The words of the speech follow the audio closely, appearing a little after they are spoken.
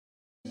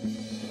Hello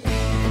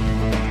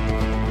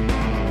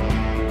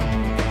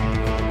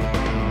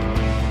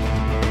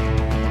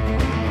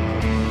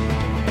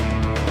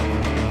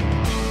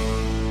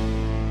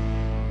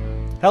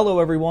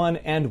everyone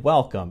and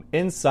welcome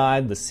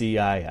inside the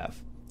CIF.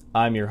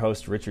 I'm your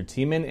host Richard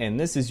Tiemann and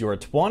this is your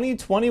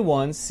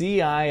 2021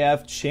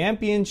 CIF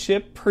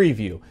Championship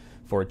preview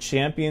for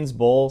Champions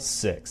Bowl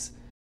 6.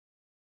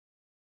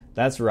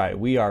 That's right,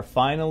 we are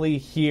finally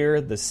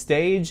here. The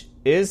stage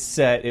is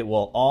set. It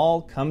will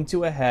all come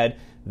to a head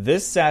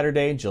this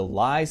Saturday,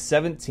 July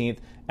 17th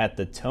at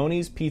the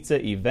Tony's Pizza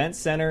Event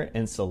Center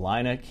in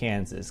Salina,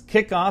 Kansas.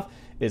 Kickoff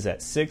is at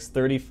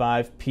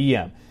 6:35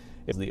 p.m.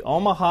 The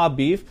Omaha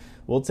Beef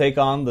will take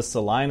on the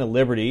Salina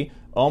Liberty.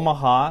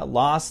 Omaha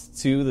lost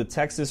to the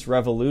Texas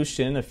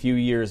Revolution a few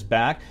years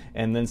back,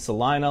 and then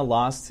Salina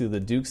lost to the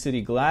Duke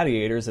City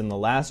Gladiators in the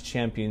last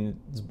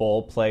Champions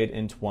Bowl played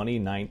in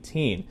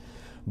 2019.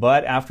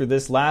 But after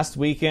this last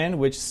weekend,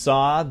 which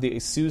saw the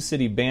Sioux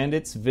City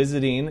Bandits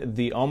visiting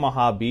the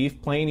Omaha Beef,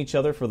 playing each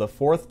other for the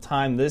fourth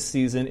time this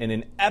season in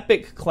an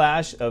epic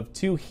clash of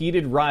two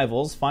heated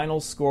rivals, final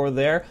score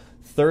there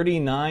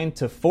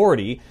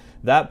 39-40.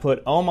 That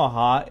put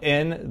Omaha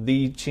in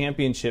the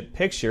championship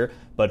picture,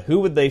 but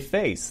who would they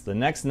face? The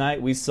next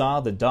night we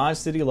saw the Dodge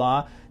City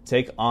Law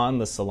take on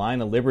the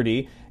Salina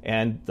Liberty,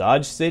 and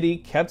Dodge City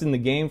kept in the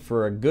game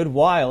for a good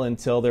while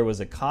until there was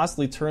a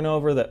costly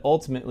turnover that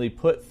ultimately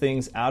put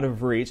things out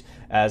of reach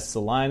as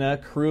Salina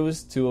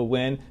cruised to a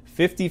win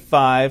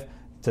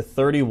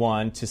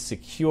 55-31 to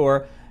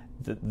secure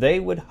that they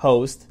would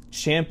host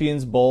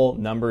Champions Bowl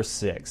number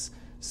 6.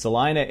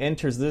 Salina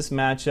enters this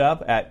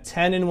matchup at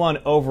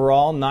 10-1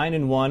 overall,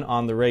 9-1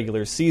 on the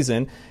regular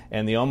season,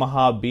 and the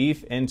Omaha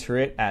Beef enter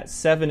it at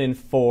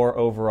 7-4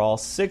 overall,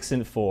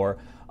 6-4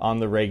 on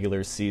the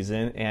regular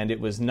season, and it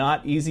was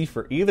not easy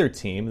for either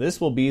team. This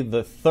will be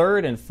the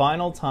third and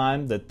final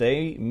time that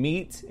they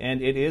meet,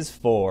 and it is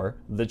for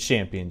the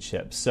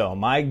championship. So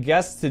my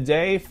guest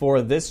today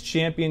for this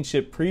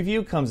championship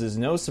preview comes as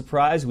no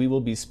surprise. We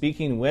will be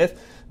speaking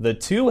with the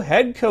two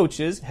head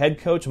coaches, head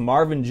coach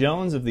Marvin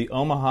Jones of the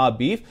Omaha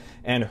Beef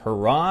and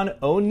Heron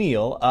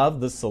O'Neal of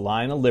the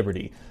Salina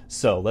Liberty.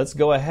 So let's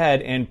go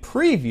ahead and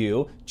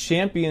preview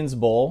Champions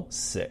Bowl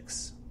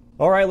 6.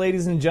 All right,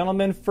 ladies and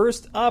gentlemen,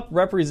 first up,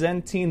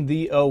 representing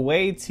the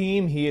away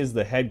team, he is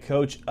the head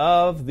coach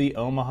of the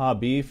Omaha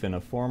Beef and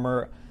a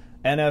former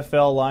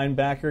NFL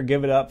linebacker.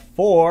 Give it up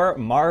for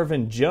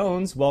Marvin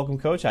Jones. Welcome,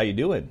 Coach. How you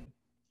doing?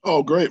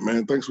 Oh, great,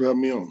 man. Thanks for having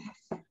me on.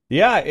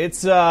 Yeah,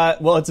 it's a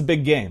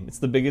big game. It's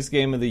the biggest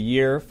game of the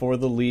year for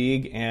the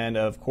league, and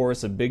of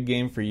course, a big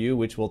game for you,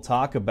 which we'll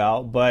talk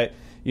about. But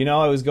you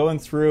know, I was going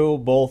through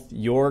both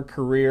your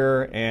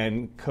career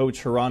and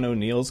Coach Heron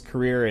O'Neal's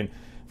career, and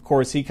of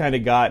course, he kind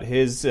of got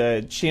his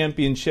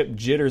championship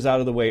jitters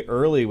out of the way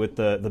early with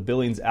the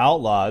Billings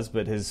Outlaws,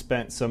 but has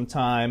spent some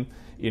time,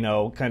 you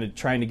know, kind of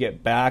trying to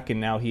get back,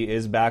 and now he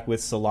is back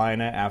with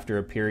Salina after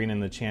appearing in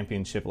the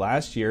championship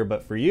last year.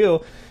 But for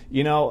you,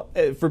 you know,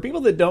 for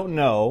people that don't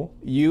know,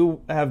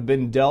 you have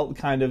been dealt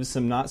kind of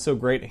some not so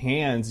great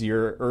hands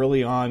your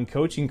early on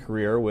coaching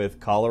career with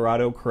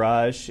Colorado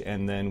Crush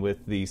and then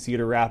with the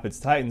Cedar Rapids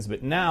Titans,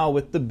 but now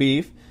with the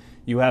Beef,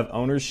 you have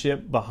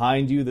ownership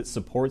behind you that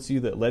supports you,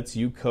 that lets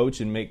you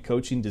coach and make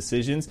coaching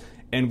decisions.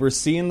 And we're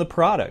seeing the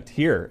product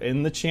here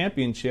in the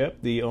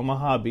championship. The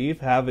Omaha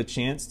Beef have a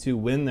chance to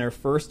win their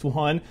first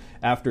one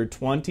after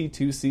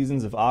 22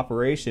 seasons of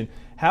operation.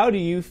 How do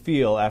you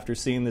feel after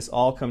seeing this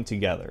all come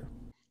together?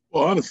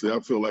 Well, honestly, I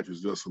feel like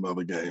it's just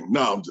another game.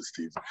 No, I'm just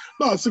teasing.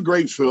 No, it's a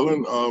great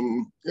feeling.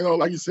 You know,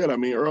 like you said, I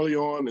mean, early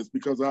on, it's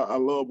because I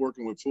love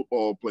working with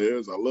football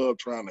players. I love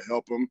trying to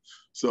help them.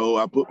 So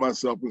I put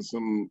myself in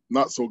some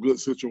not so good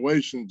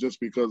situations just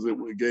because it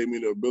gave me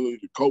the ability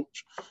to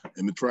coach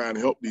and to try and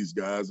help these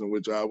guys, in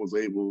which I was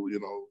able, you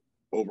know,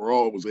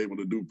 overall was able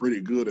to do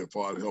pretty good as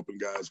far as helping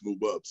guys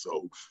move up.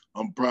 So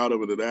I'm proud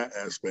of it in that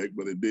aspect,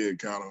 but it did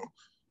kind of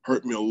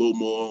hurt me a little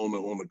more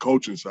on the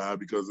coaching side,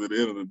 because at the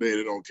end of the day,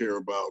 they don't care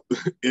about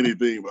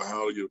anything but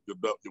how your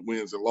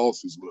wins and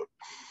losses look.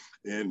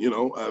 And, you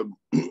know,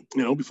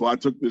 before I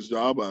took this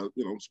job, I,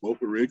 you know,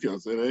 spoke with Ricky. I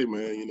said, hey,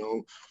 man, you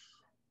know,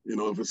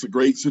 if it's a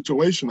great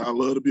situation, I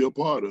love to be a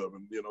part of.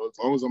 And, you know, as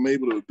long as I'm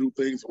able to do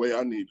things the way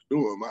I need to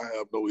do them, I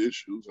have no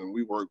issues. And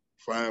we work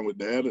fine with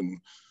that. And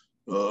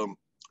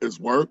it's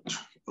worked.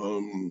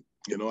 You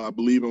know, I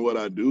believe in what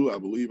I do. I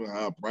believe in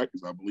how I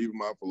practice. I believe in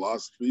my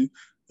philosophy.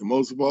 And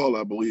most of all,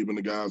 I believe in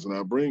the guys that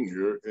I bring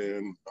here,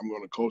 and I'm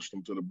going to coach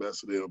them to the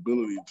best of their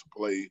ability to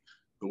play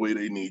the way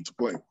they need to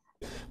play.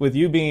 With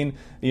you being,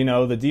 you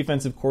know, the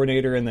defensive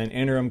coordinator and then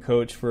interim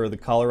coach for the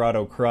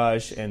Colorado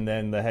Crush and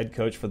then the head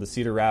coach for the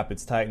Cedar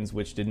Rapids Titans,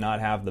 which did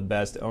not have the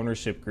best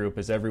ownership group,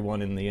 as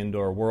everyone in the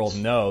indoor world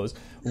knows,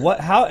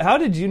 how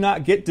did you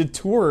not get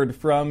detoured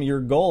from your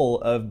goal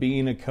of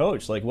being a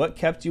coach? Like, what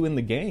kept you in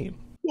the game?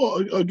 Well,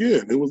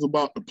 again, it was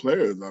about the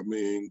players. I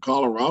mean,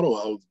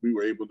 Colorado, we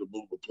were able to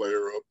move a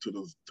player up to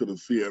the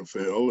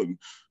CFL,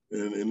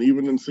 and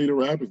even in Cedar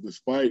Rapids,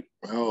 despite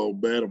how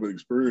bad of an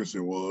experience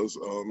it was,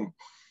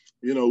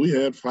 we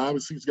had 5 or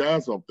 6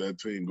 guys off that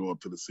team go up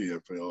to the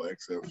CFL,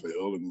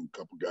 XFL, and a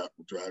couple guys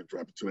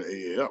drafted to the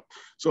AAF.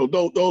 So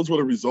those were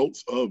the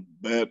results of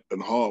that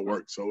and hard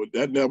work. So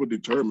that never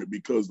deterred me,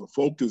 because the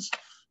focus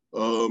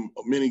in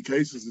many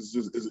cases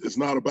it's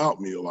not about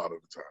me a lot of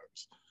the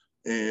times.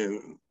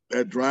 And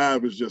that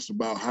drive is just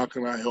about, how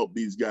can I help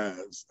these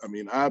guys? I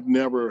mean, I've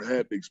never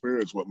had to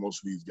experience what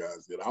most of these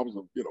guys did. I was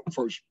a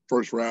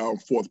first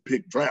round, 4th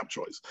pick draft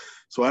choice.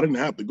 So I didn't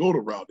have to go the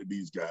route that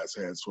these guys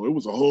had. So it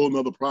was a whole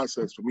nother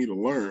process for me to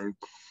learn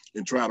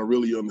and try to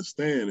really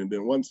understand. And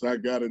then once I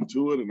got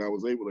into it and I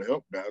was able to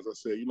help guys, I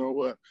said, you know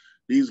what?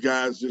 These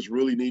guys just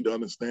really need to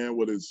understand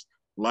what it's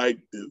like,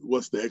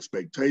 what's the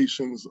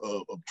expectations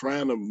of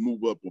trying to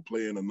move up or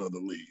play in another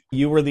league.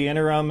 You were the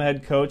interim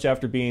head coach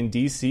after being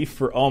DC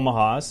for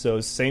Omaha,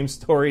 so same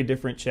story,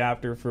 different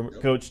chapter for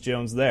Coach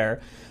Jones there.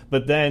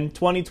 But then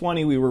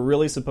 2020, we were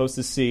really supposed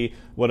to see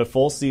what a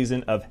full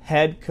season of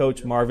head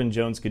coach Marvin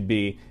Jones could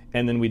be,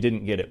 and then we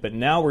didn't get it. But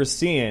now we're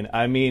seeing,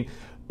 I mean,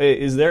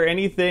 is there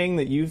anything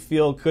that you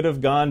feel could have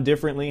gone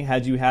differently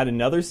had you had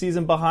another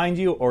season behind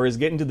you, or is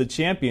getting to the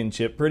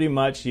championship pretty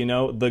much,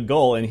 the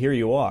goal, and here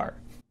you are?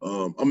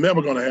 I'm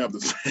never going to have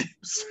the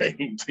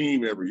same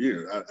team every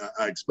year.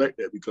 I expect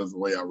that, because of the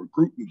way I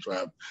recruit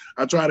and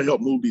I try to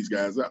help move these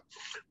guys up.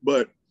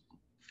 But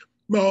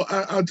no,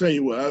 I'll tell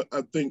you what,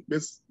 I think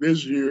this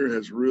year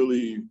has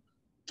really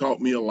taught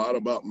me a lot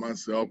about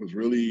myself. It's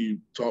really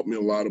taught me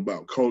a lot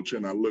about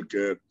coaching. I look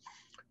at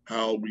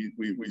how we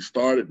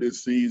started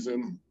this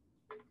season,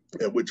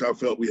 at which I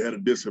felt we had a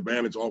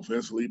disadvantage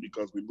offensively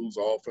because we lose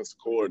our offensive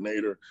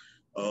coordinator.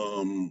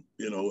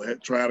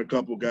 Had tried a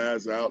couple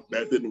guys out.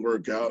 That didn't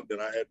work out.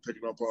 Then I had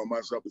taken up on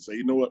myself and say,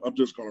 you know what, I'm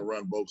just going to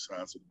run both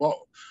sides of the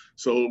ball.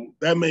 So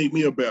that made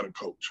me a better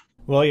coach.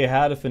 Well, you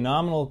had a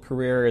phenomenal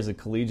career as a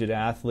collegiate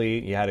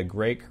athlete. You had a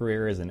great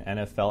career as an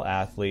NFL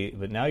athlete,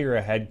 but now you're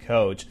a head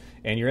coach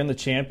and you're in the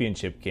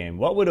championship game.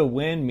 What would a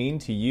win mean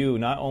to you,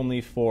 not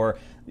only for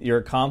your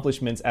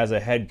accomplishments as a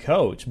head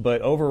coach,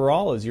 but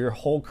overall as your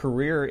whole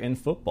career in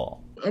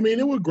football? I mean,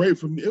 it would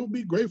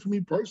be great for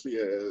me personally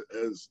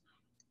as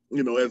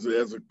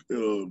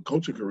a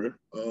coaching career,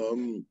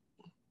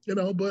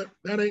 but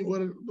that ain't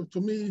what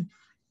for me.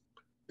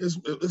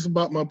 It's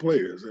about my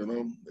players,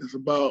 It's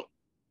about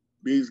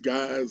these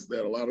guys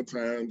that a lot of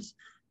times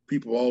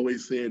people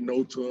always said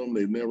no to them.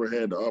 They've never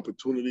had the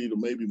opportunity to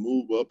maybe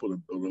move up or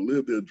to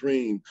live their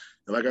dream.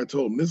 And like I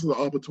told them, this is an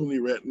opportunity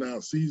right now.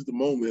 Seize the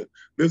moment.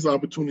 This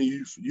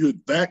opportunity, you're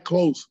that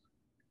close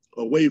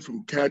away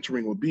from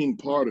capturing or being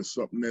part of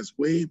something that's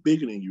way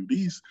bigger than you.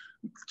 These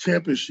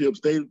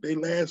championships, they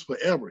last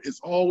forever. It's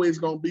always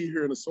going to be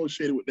here and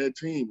associated with that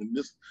team.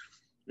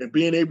 And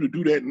being able to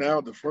do that now,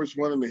 the first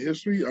one in the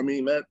history, I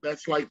mean,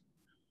 that's like,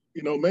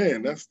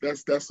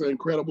 that's an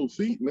incredible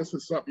feat. And this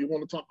is something you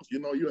want to talk,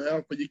 you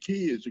have for your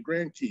kids, your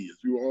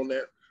grandkids. You were on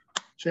that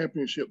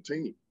championship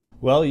team.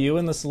 Well, you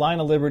and the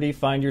Salina Liberty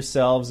find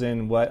yourselves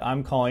in what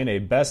I'm calling a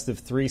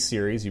best-of-3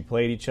 series. You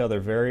played each other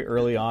very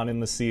early on in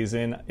the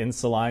season. In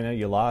Salina,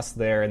 you lost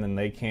there, and then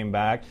they came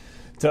back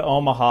to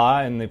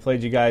Omaha, and they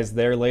played you guys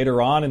there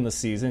later on in the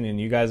season,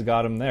 and you guys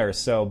got them there.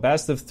 So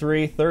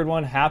best-of-3, third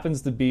one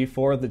happens to be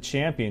for the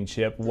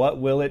championship. What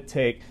will it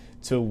take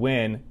to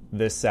win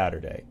this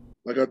Saturday?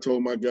 Like I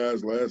told my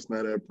guys last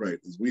night at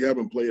practice, we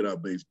haven't played our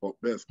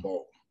best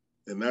ball,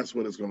 and that's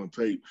what it's going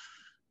to take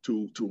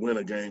to win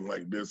a game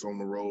like this on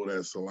the road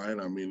at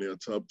Salina. I mean, they're a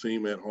tough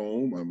team at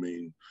home. I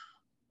mean,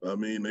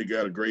 they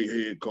got a great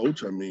head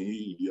coach. I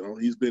mean,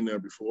 he's been there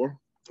before.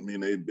 I mean,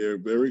 they're a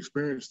very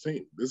experienced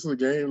team. This is a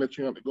game that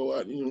you have to go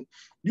out. You're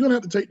going to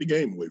have to take the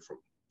game away from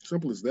them.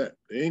 Simple as that.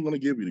 They ain't going to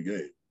give you the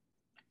game.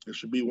 It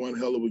should be one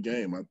hell of a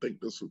game. I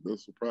think this will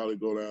probably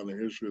go down in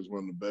history as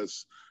one of the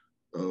best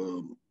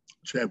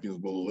Champions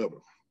Bowl ever.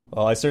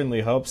 Well, I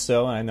certainly hope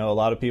so. I know a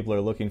lot of people are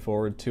looking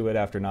forward to it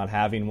after not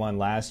having one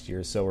last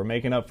year. So we're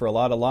making up for a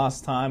lot of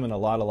lost time and a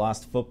lot of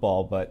lost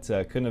football, but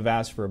couldn't have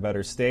asked for a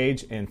better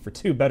stage and for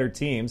 2 better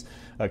teams,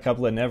 a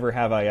couple of never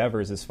have I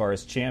evers as far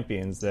as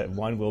champions that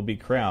one will be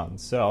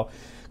crowned. So,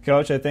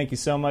 Coach, I thank you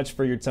so much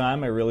for your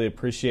time. I really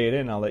appreciate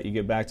it, and I'll let you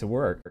get back to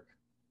work.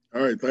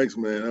 All right, thanks,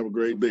 man. Have a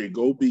great day.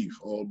 Go Beef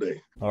all day.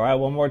 All right,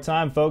 one more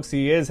time, folks.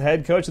 He is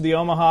head coach of the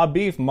Omaha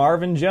Beef,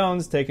 Marvin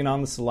Jones, taking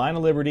on the Salina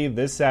Liberty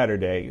this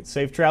Saturday.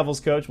 Safe travels,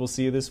 Coach. We'll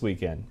see you this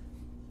weekend.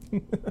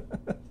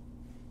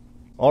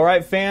 All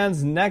right,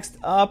 fans, next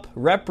up,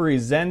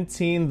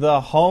 representing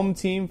the home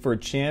team for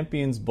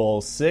Champions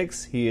Bowl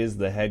 6, he is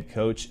the head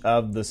coach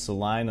of the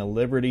Salina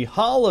Liberty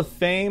Hall of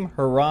Fame,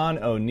 Heron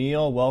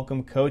O'Neal.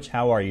 Welcome, Coach.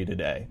 How are you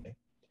today?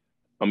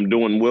 I'm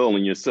doing well,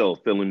 and yourself?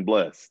 Feeling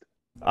blessed?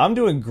 I'm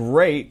doing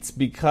great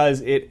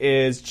because it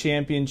is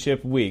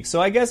championship week.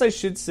 So I guess I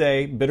should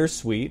say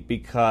bittersweet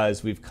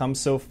because we've come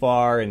so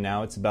far and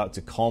now it's about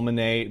to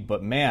culminate.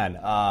 But man,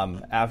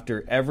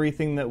 after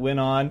everything that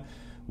went on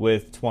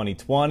with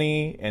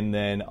 2020 and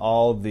then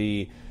all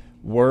the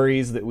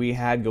worries that we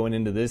had going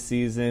into this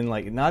season,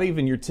 like not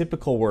even your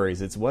typical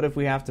worries. It's what if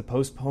we have to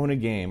postpone a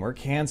game or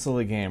cancel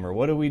a game, or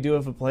what do we do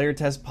if a player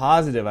tests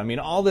positive? I mean,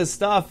 all this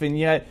stuff, and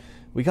yet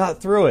we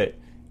got through it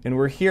and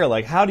we're here.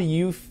 Like, how do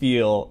you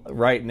feel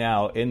right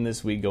now in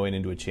this week going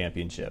into a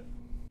championship?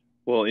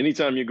 Well,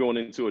 anytime you're going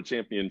into a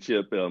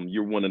championship,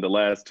 you're one of the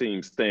last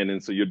teams standing,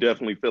 so you're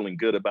definitely feeling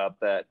good about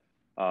that.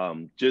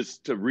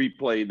 Just to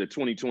replay the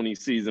 2020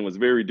 season was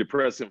very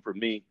depressing for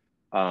me.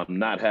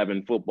 Not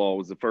having football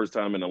was the first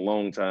time in a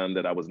long time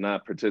that I was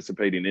not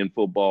participating in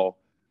football.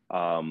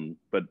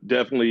 But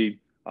definitely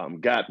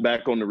got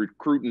back on the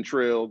recruiting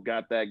trail,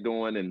 got that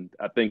going. And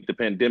I think the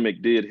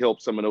pandemic did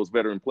help some of those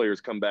veteran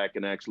players come back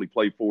and actually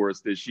play for us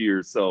this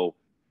year. So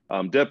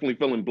definitely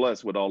feeling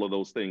blessed with all of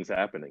those things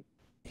happening.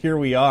 Here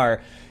we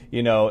are,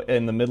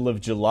 in the middle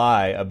of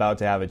July, about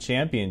to have a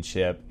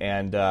championship,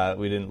 and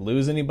we didn't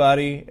lose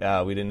anybody.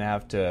 We didn't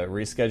have to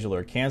reschedule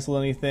or cancel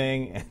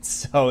anything, and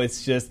so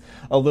it's just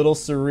a little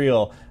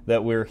surreal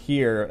that we're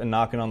here and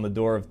knocking on the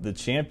door of the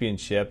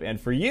championship. And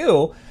for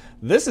you,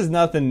 this is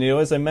nothing new.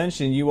 As I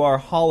mentioned, you are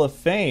Hall of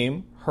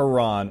Fame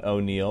Heron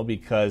O'Neal,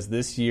 because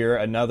this year,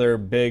 another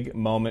big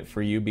moment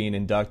for you, being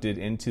inducted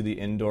into the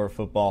Indoor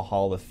Football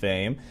Hall of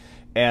Fame.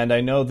 And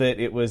I know that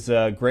it was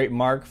a great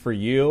mark for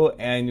you.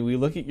 And we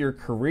look at your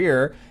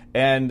career,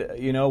 and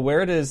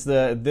where does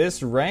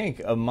this rank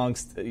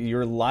amongst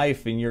your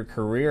life and your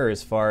career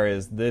as far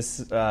as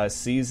this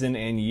season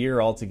and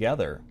year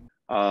altogether?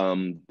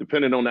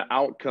 Depending on the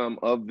outcome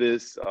of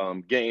this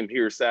game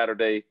here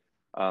Saturday,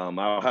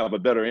 I'll have a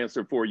better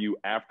answer for you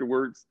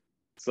afterwards.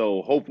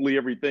 So hopefully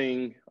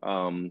everything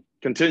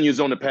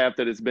continues on the path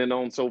that it's been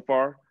on so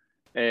far,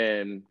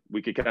 and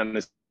we can kind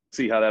of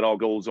see how that all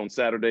goes on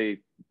Saturday.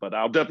 But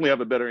I'll definitely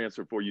have a better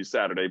answer for you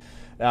Saturday.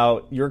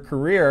 Now, your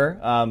career,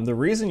 the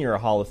reason you're a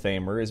Hall of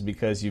Famer is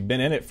because you've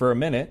been in it for a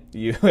minute.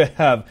 You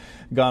have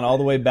gone all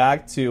the way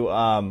back to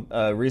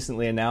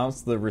recently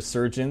announced the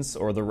resurgence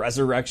or the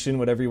resurrection,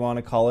 whatever you want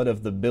to call it,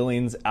 of the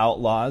Billings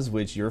Outlaws,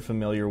 which you're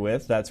familiar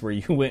with. That's where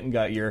you went and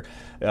got your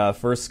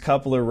first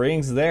couple of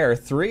rings there.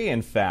 3,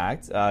 in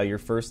fact. Your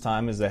first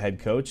time as a head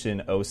coach in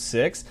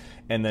 2006,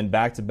 and then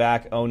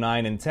back-to-back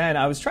 2009 and 2010.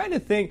 I was trying to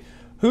think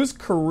whose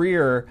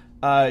career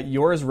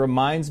yours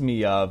reminds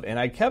me of, and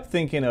I kept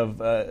thinking of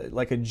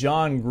like a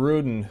John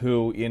Gruden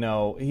who,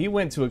 he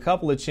went to a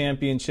couple of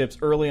championships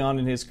early on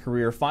in his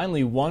career,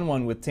 finally won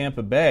one with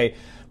Tampa Bay,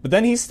 but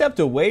then he stepped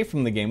away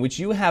from the game, which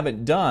you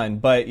haven't done,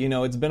 but,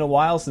 it's been a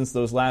while since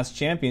those last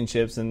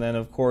championships, and then,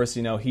 of course,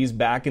 he's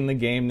back in the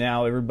game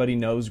now. Everybody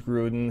knows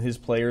Gruden, his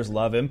players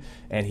love him,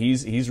 and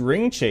he's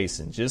ring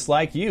chasing, just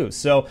like you.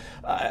 So,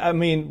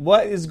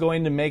 what is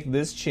going to make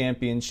this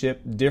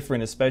championship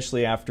different,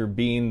 especially after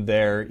being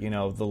there,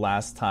 the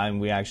last time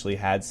we actually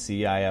had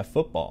CIF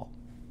football?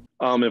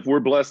 If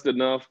we're blessed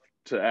enough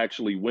to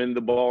actually win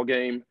the ball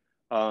game,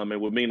 it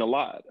would mean a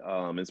lot.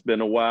 It's been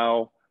a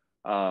while.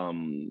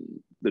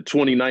 The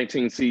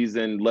 2019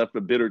 season left a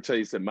bitter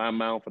taste in my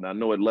mouth, and I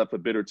know it left a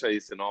bitter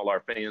taste in all our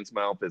fans'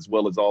 mouth, as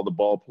well as all the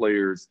ball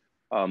players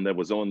that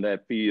was on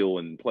that field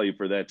and played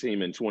for that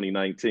team in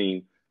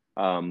 2019.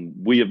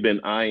 We have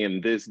been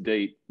eyeing this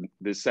date,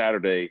 this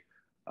Saturday,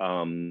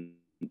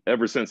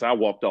 ever since I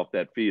walked off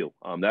that field.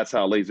 That's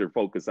how laser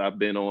focused I've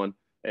been on,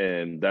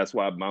 and that's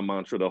why my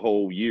mantra the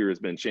whole year has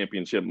been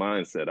championship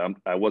mindset.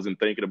 I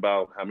wasn't thinking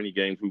about how many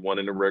games we won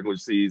in the regular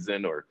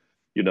season or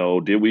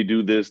did we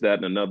do this, that,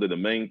 and another? The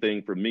main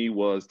thing for me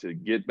was to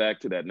get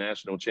back to that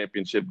national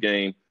championship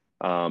game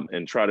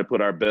and try to put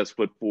our best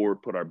foot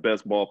forward, put our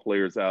best ball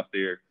players out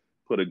there,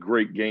 put a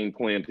great game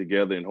plan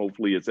together, and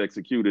hopefully it's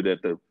executed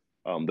at the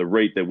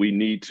rate that we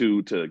need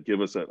to give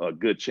us a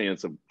good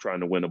chance of trying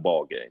to win a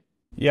ball game.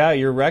 Yeah,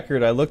 your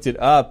record, I looked it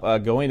up,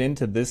 going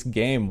into this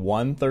game,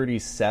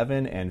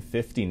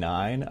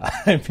 137-59.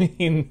 I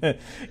mean,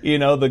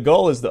 the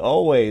goal is to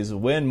always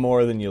win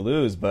more than you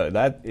lose, but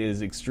that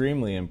is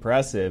extremely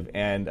impressive.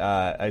 And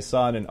I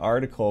saw in an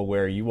article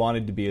where you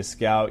wanted to be a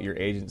scout. Your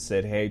agent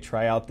said, hey,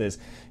 try out this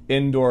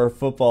indoor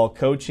football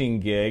coaching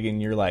gig,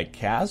 and you're like,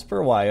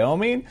 Casper,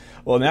 Wyoming?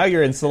 Well, now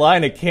you're in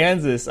Salina,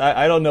 Kansas.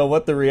 I don't know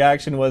what the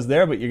reaction was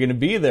there, but you're going to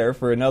be there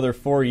for another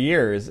 4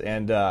 years.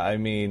 And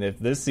if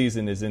this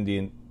season is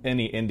any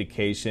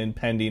indication,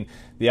 pending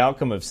the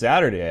outcome of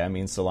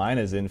Saturday,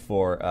 Salina's in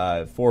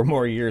for 4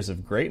 more years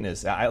of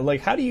greatness.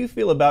 How do you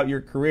feel about your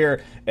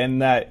career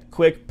and that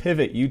quick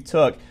pivot you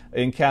took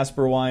in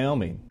Casper,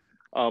 Wyoming?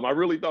 I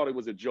really thought it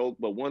was a joke,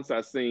 but once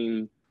I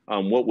seen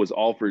what was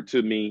offered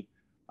to me,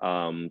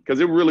 because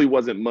it really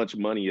wasn't much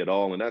money at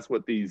all. And that's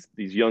what these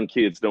young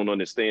kids don't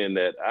understand,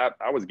 that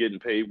I was getting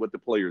paid what the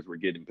players were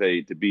getting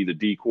paid to be the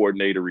D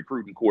coordinator,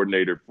 recruiting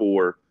coordinator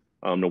for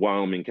the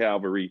Wyoming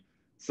Cavalry.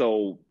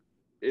 So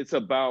it's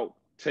about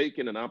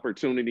taking an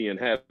opportunity and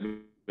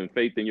having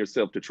faith in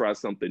yourself to try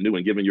something new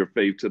and giving your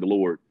faith to the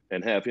Lord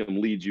and have him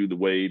lead you the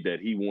way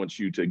that he wants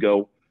you to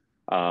go.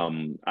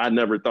 I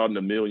never thought in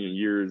a million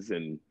years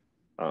in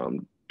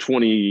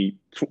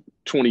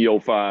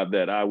 2005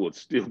 that I would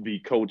still be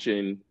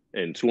coaching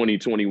in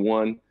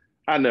 2021.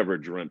 I never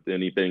dreamt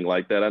anything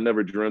like that. I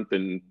never dreamt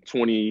in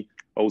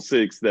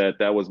 2006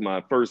 that was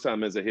my first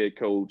time as a head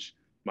coach,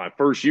 my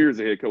first year as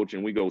a head coach,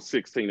 and we go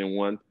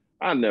 16-1.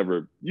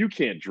 You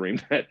can't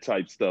dream that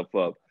type stuff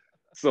up.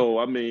 So,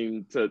 I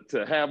mean,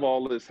 to have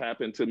all this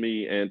happen to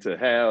me and to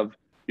have,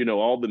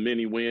 all the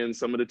many wins,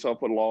 some of the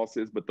tougher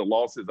losses, but the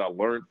losses I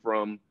learned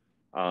from,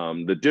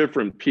 the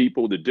different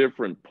people, the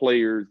different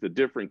players, the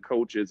different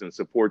coaches and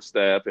support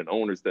staff and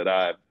owners that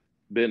I've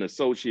been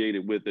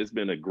associated with. It's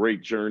been a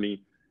great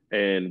journey.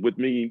 And with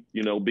me,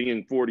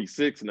 being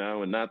 46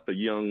 now and not the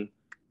young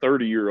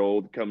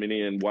 30-year-old coming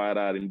in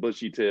wide-eyed and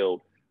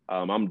bushy-tailed,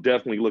 I'm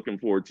definitely looking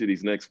forward to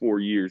these next 4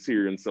 years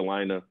here in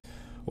Salina.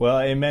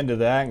 Well, amen to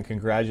that, and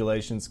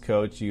congratulations,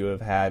 Coach. You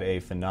have had a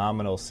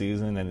phenomenal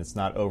season, and it's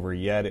not over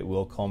yet. It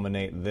will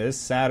culminate this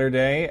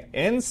Saturday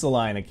in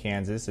Salina,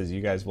 Kansas, as you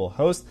guys will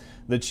host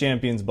the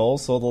Champions Bowl.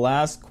 So the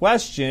last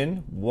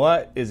question,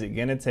 what is it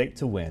going to take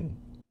to win?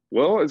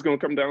 Well, it's going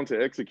to come down to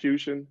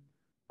execution.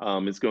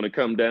 It's going to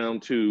come down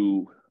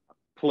to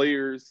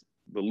players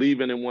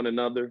believing in one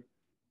another,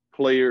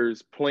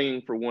 players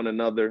playing for one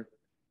another,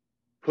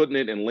 putting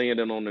it and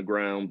landing on the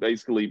ground,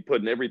 basically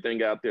putting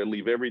everything out there,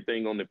 leave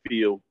everything on the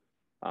field,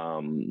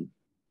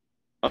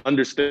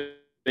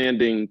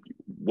 understanding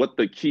what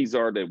the keys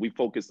are that we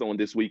focused on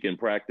this week in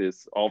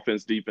practice,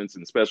 offense, defense,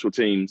 and special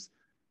teams,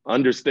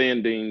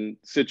 understanding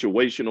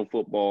situational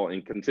football,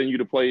 and continue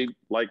to play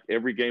like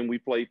every game we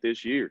played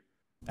this year.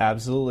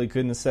 Absolutely.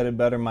 Couldn't have said it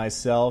better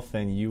myself,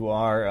 and you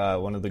are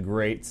one of the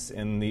greats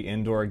in the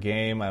indoor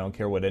game. I don't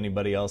care what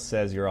anybody else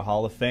says. You're a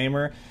Hall of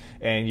Famer,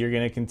 and you're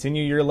going to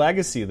continue your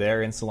legacy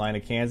there in Salina,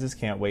 Kansas.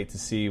 Can't wait to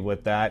see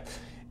what that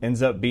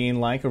ends up being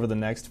like over the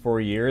next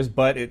 4 years.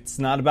 But it's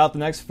not about the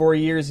next 4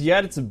 years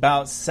yet. It's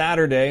about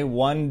Saturday,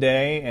 one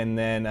day, and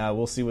then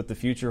we'll see what the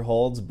future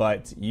holds.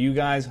 But you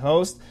guys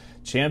host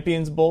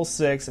Champions Bowl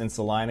 6 in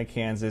Salina,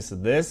 Kansas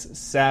this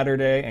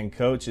Saturday. And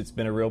Coach, it's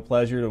been a real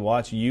pleasure to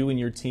watch you and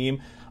your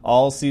team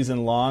all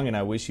season long, and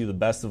I wish you the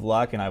best of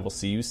luck, and I will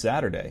see you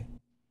Saturday.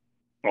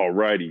 All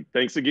righty.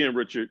 Thanks again,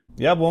 Richard.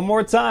 Yep, one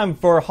more time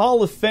for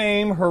Hall of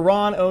Fame,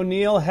 Heron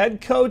O'Neal, head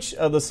coach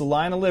of the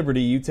Salina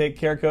Liberty. You take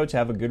care, Coach.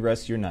 Have a good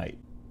rest of your night.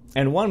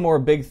 And one more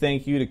big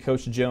thank you to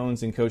Coach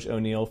Jones and Coach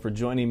O'Neal for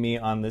joining me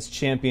on this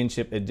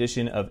championship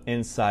edition of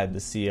Inside the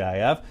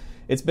CIF.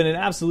 It's been an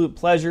absolute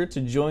pleasure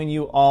to join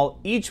you all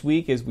each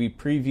week as we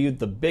previewed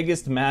the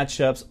biggest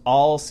matchups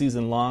all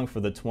season long for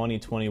the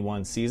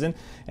 2021 season.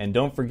 And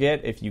don't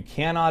forget, if you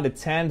cannot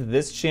attend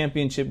this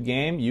championship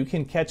game, you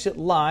can catch it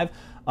live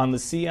on the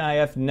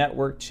CIF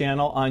Network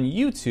channel on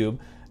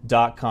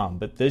YouTube.com.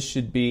 But this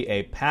should be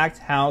a packed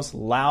house,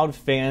 loud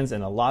fans,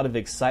 and a lot of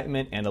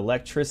excitement and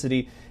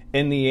electricity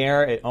in the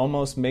air. It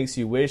almost makes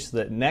you wish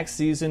that next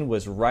season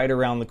was right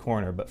around the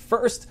corner. But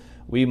first,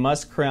 we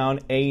must crown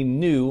a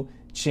new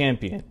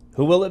champion.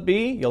 Who will it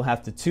be? You'll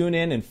have to tune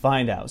in and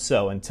find out.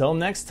 So until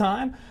next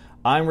time,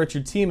 I'm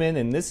Richard Tiemann,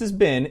 and this has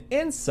been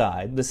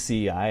Inside the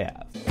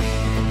CIF.